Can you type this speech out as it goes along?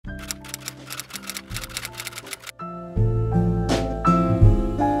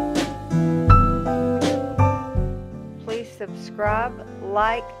subscribe,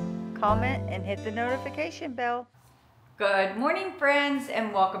 like, comment, and hit the notification bell. Good morning, friends,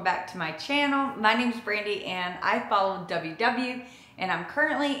 and welcome back to my channel. My name is Brandy and I follow WW, and I'm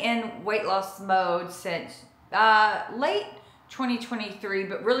currently in weight loss mode since late 2023,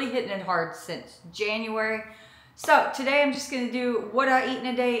 but really hitting it hard since January. So today I'm just gonna do what I eat in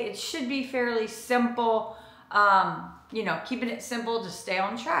a day. It should be fairly simple, you know, keeping it simple to stay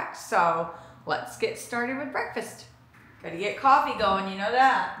on track. So let's get started with breakfast. Gotta get coffee going, you know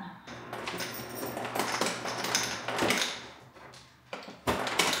that.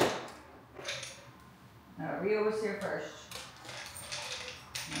 Rio was here first.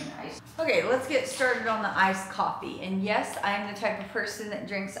 Nice. Okay, let's get started on the iced coffee. And yes, I am the type of person that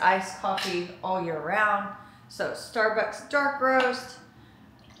drinks iced coffee all year round. So Starbucks dark roast.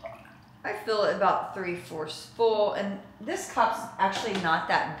 I fill it about 3/4 full. And this cup's actually not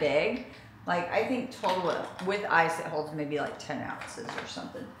that big. Like, I think total with ice, it holds maybe like 10 ounces or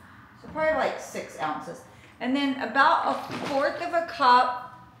something. So probably like 6 ounces. And then about 1/4 of a cup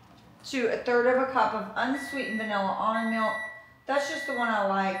to 1/3 of a cup of unsweetened vanilla almond milk. That's just the one I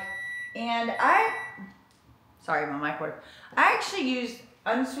like. And sorry, my microwave. I actually use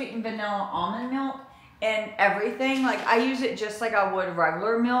unsweetened vanilla almond milk in everything. Like, I use it just like I would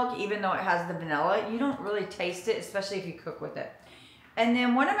regular milk, even though it has the vanilla. You don't really taste it, especially if you cook with it. And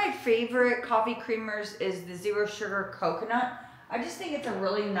then one of my favorite coffee creamers is the zero sugar coconut. I just think it's a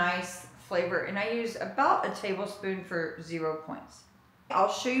really nice flavor, and I use about a tablespoon for 0 points.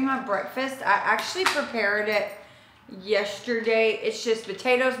 I'll show you my breakfast. I actually prepared it yesterday. It's just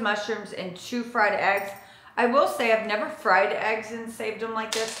potatoes, mushrooms, and 2 fried eggs. I will say I've never fried eggs and saved them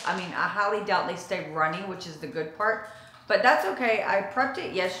like this. I mean, I highly doubt they stay runny, which is the good part. But that's okay. I prepped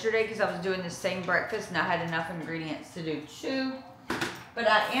it yesterday because I was doing the same breakfast and I had enough ingredients to do 2. But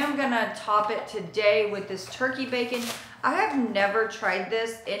I am gonna top it today with this turkey bacon. I have never tried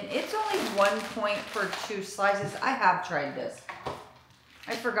this, and it's only 1 point for 2 slices. I have tried this.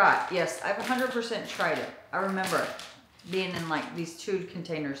 I forgot. Yes, I've 100% tried it. I remember being in like these 2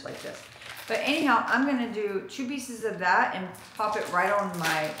 containers like this. But anyhow, I'm gonna do 2 pieces of that and pop it right on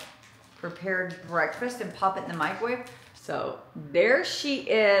my prepared breakfast and pop it in the microwave. So there she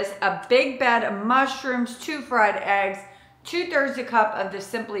is, a big bed of mushrooms, 2 fried eggs, 2/3 a cup of the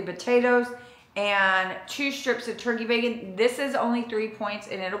Simply potatoes, and 2 strips of turkey bacon. This is only 3 points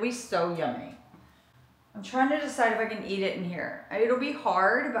and it'll be so yummy. I'm trying to decide if I can eat it in here. It'll be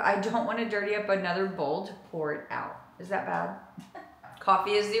hard, but I don't want to dirty up another bowl to pour it out. Is that bad?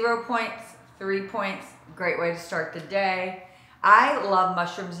 Coffee is 0 points, 3 points. Great way to start the day. I love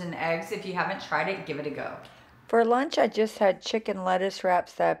mushrooms and eggs. If you haven't tried it, give it a go. For lunch, I just had chicken lettuce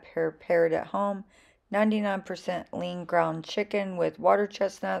wraps that I prepared at home. 99% lean ground chicken with water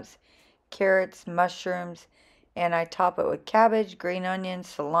chestnuts, carrots, mushrooms, and I top it with cabbage, green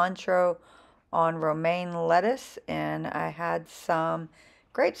onions, cilantro on romaine lettuce, and I had some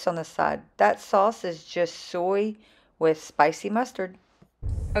grapes on the side. That sauce is just soy with spicy mustard.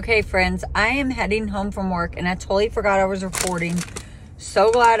 Okay, friends, I am heading home from work, and I totally forgot I was recording.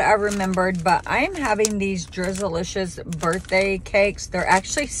 So glad I remembered, but I am having these Drizzlicious birthday cakes. They're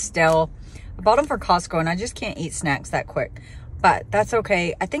actually stale. I bought them for Costco, and I just can't eat snacks that quick. But that's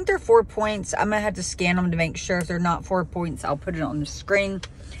okay. I think they're 4 points. I'm going to have to scan them to make sure. If they're not 4 points, I'll put it on the screen.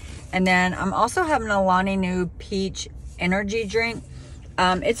 And then I'm also having a Lonnie New Peach energy drink.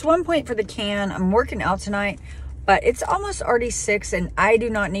 It's 1 point for the can. I'm working out tonight, but it's almost already 6, and I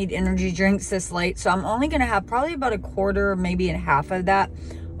do not need energy drinks this late. So I'm only going to have probably about 1/4, maybe a half of that.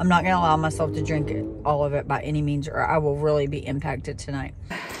 I'm not going to allow myself to drink it, all of it by any means, or I will really be impacted tonight.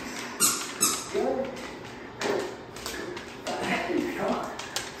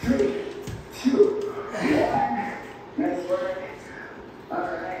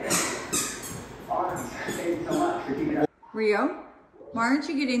 Rio, why aren't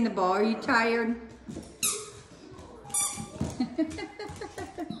you getting the ball? Are you tired?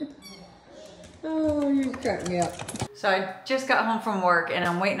 Oh, you cracked me up. So I just got home from work, and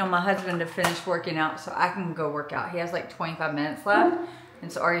I'm waiting on my husband to finish working out so I can go work out. He has like 25 minutes left, and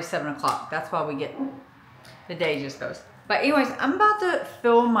it's already 7 o'clock. That's why the day just goes. But anyways, I'm about to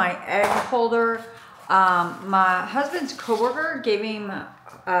fill my egg holder. My husband's coworker gave him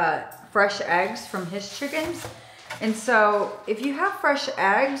fresh eggs from his chickens. And so if you have fresh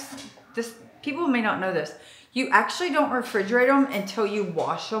eggs, people may not know this. You actually don't refrigerate them until you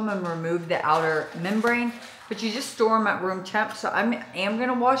wash them and remove the outer membrane, but you just store them at room temp. So I am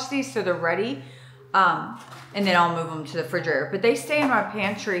gonna wash these so they're ready, and then I'll move them to the refrigerator. But they stay in my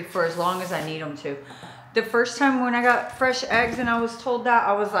pantry for as long as I need them to. The first time when I got fresh eggs and I was told that,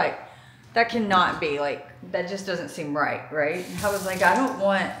 I was like, That cannot be, like, that just doesn't seem right, right? I was like, I don't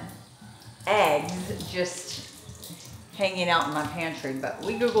want eggs just hanging out in my pantry, but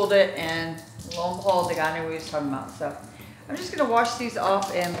we Googled it and lo and behold, the guy knew what he was talking about. So I'm just gonna wash these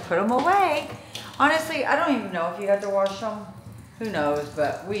off and put them away. Honestly, I don't even know if you have to wash them. Who knows,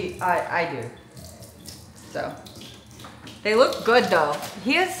 but I do. So they look good though.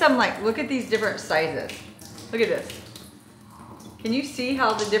 He has some, like, look at these different sizes. Look at this. Can you see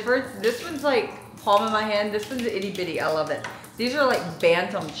how the difference? This one's like palm of my hand. This one's itty bitty. I love it. These are like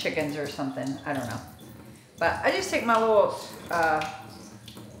bantam chickens or something. I don't know. But I just take my little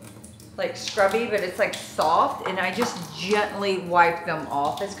like scrubby, but it's like soft, and I just gently wipe them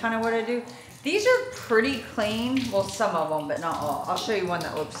off is kind of what I do. These are pretty clean. Well, some of them, but not all. I'll show you one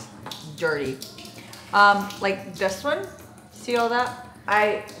that looks dirty. Like this one. See all that?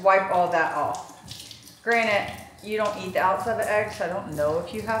 I wipe all that off. Granted, you don't eat the outside of the egg, so I don't know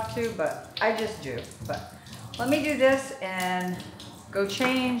if you have to, but I just do. But let me do this and go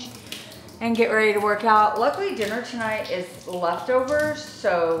change and get ready to work out. Luckily, dinner tonight is leftovers,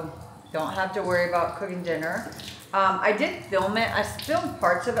 so don't have to worry about cooking dinner. I did film it. I filmed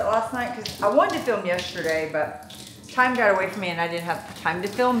parts of it last night because I wanted to film yesterday, but time got away from me and I didn't have time to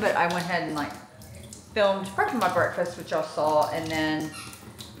film, but I went ahead and like filmed prepping my breakfast, which y'all saw, and then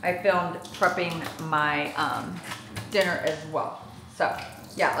I filmed prepping my dinner as well. So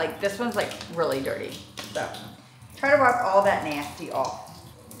yeah, like this one's like really dirty. So try to wipe all that nasty off.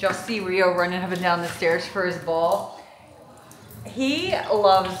 Y'all see Rio running up and down the stairs for his ball. He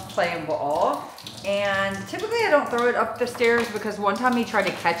loves playing ball, and typically I don't throw it up the stairs because one time he tried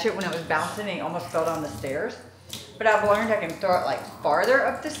to catch it when it was bouncing and he almost fell down the stairs. But I've learned I can throw it like farther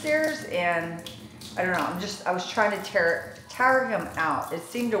up the stairs, and I don't know, I was trying to tire him out. It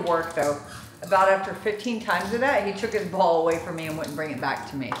seemed to work though. About after 15 times of that, he took his ball away from me and wouldn't bring it back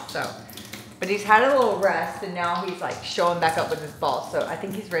to me. So, but he's had a little rest and now he's like showing back up with his ball. So I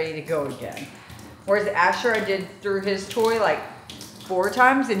think he's ready to go again. Whereas Asher, I did through his toy like 4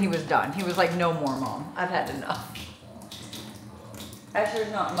 times and he was done. He was like, no more, Mom. I've had enough.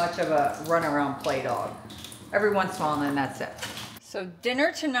 Asher's not much of a run around play dog. Every once in a while, and then that's it. So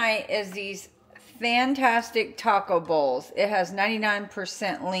dinner tonight is these fantastic taco bowls. It has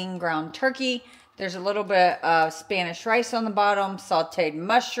 99% lean ground turkey. There's a little bit of Spanish rice on the bottom, sauteed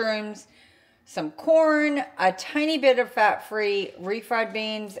mushrooms, some corn, a tiny bit of fat-free refried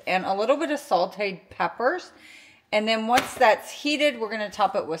beans, and a little bit of sauteed peppers. And then once that's heated, we're going to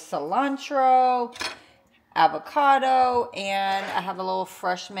top it with cilantro, avocado, and I have a little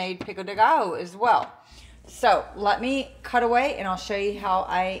fresh made pico de gallo as well. So let me cut away and I'll show you how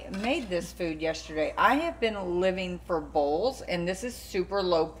I made this food yesterday. I have been living for bowls, and this is super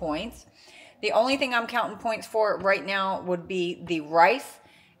low points. The only thing I'm counting points for right now would be the rice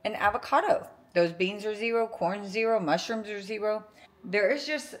and avocado. Those beans are 0, corn 0, mushrooms are 0. There is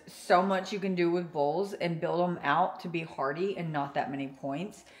just so much you can do with bowls and build them out to be hearty and not that many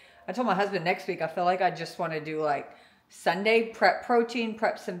points. I told my husband next week I feel like I just want to do like Sunday prep protein,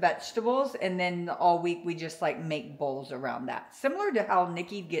 prep some vegetables, and then all week we just like make bowls around that. Similar to how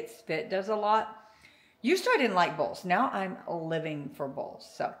Nikki Gets Fit does a lot. Used to I didn't like bowls. Now I'm living for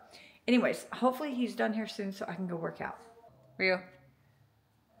bowls. So anyways, hopefully he's done here soon so I can go work out. Rio,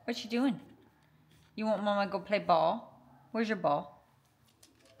 what you doing? You want Mama to go play ball? Where's your ball?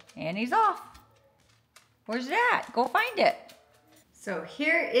 And he's off. Where's that? Go find it. So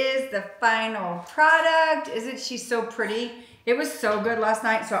here is the final product. Isn't she so pretty? It was so good last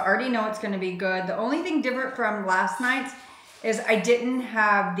night, so I already know it's gonna be good. The only thing different from last night's is I didn't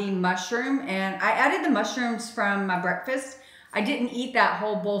have the mushroom, and I added the mushrooms from my breakfast. I didn't eat that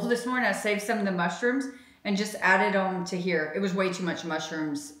whole bowl this morning. I saved some of the mushrooms and just added them to here. It was way too much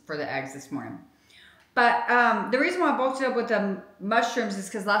mushrooms for the eggs this morning. But the reason why I bulked it up with the mushrooms is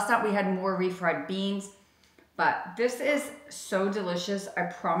because last night we had more refried beans. But this is so delicious, I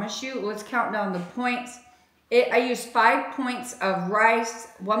promise you. Let's count down the points. I used 5 points of rice,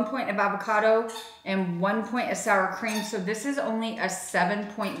 1 point of avocado, and 1 point of sour cream. So this is only a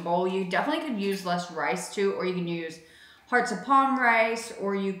 7-point bowl. You definitely could use less rice too, or you can use hearts of palm rice,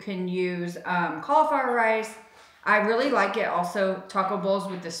 or you can use cauliflower rice. I really like it also, taco bowls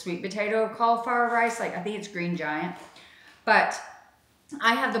with the sweet potato cauliflower rice. Like, I think it's Green Giant. But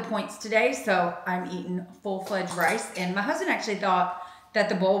I have the points today, so I'm eating full-fledged rice. And my husband actually thought that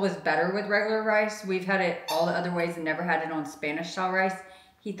the bowl was better with regular rice. We've had it all the other ways and never had it on Spanish-style rice.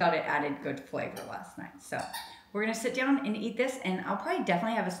 He thought it added good flavor last night. So we're going to sit down and eat this, and I'll probably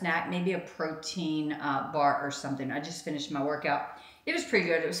definitely have a snack, maybe a protein bar or something. I just finished my workout. It was pretty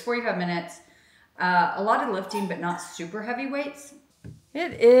good. It was 45 minutes. A lot of lifting, but not super heavy weights.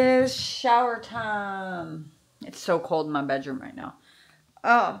 It is shower time. It's so cold in my bedroom right now.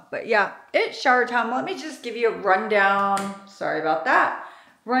 Oh, but yeah, it's shower time. Let me just give you a rundown. Sorry about that.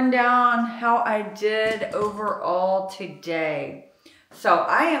 Rundown how I did overall today. So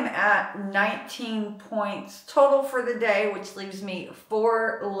I am at 19 points total for the day, which leaves me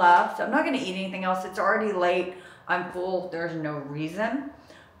 4 left. I'm not going to eat anything else. It's already late. I'm full. There's no reason.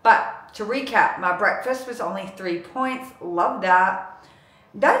 But to recap, my breakfast was only 3 points. Love that.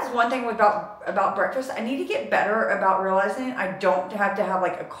 That's one thing about breakfast. I need to get better about realizing I don't have to have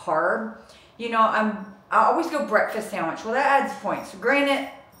like a carb. You know, I always go breakfast sandwich. Well, that adds points. Granted,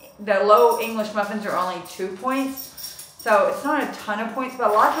 the low English muffins are only 2 points, so it's not a ton of points.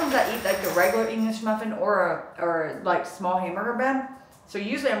 But a lot of times I eat like the regular English muffin or like small hamburger bun. So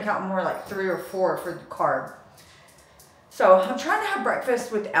usually I'm counting more like 3 or 4 for the carb. So I'm trying to have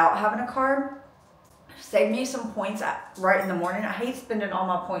breakfast without having a carb. Save me some points right in the morning. I hate spending all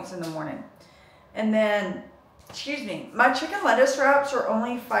my points in the morning. And then, excuse me, my chicken lettuce wraps are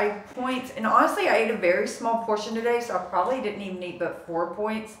only 5 points. And honestly, I ate a very small portion today, so I probably didn't even eat but 4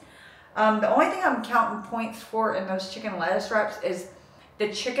 points. The only thing I'm counting points for in those chicken lettuce wraps is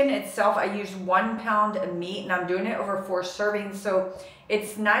the chicken itself. I used 1 pound of meat, and I'm doing it over 4 servings. So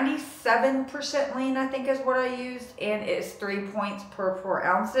it's 97% lean, I think is what I used. And it's 3 points per 4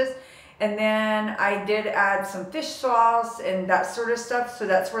 ounces. And then I did add some fish sauce and that sort of stuff. So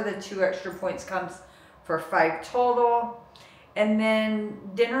that's where the 2 extra points comes for 5 total. And then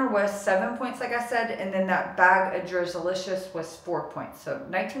dinner was 7 points, like I said. And then that bag of Delicious was 4 points. So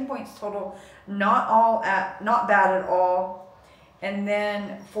 19 points total. Not bad at all. And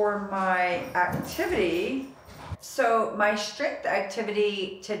then for my activity, so my strength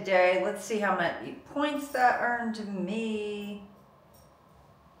activity today, let's see how many points that earned me.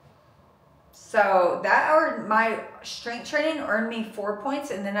 So my strength training earned me 4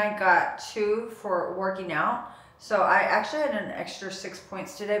 points, and then I got 2 for working out. So I actually had an extra 6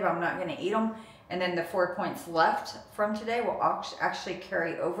 points today, but I'm not going to eat them. And then the 4 points left from today will actually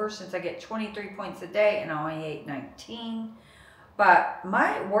carry over since I get 23 points a day and I only ate 19. But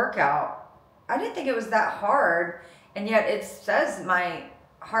my workout, I didn't think it was that hard, and yet it says my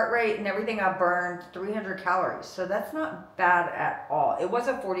heart rate and everything I burned 300 calories. So that's not bad at all. It was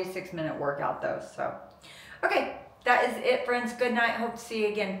a 46-minute workout though. So, okay, that is it, friends. Good night. Hope to see you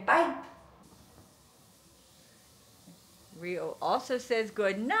again. Bye. Rio also says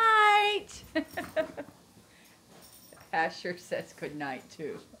good night. Asher says good night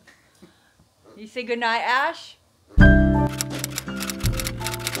too. You say good night, Ash?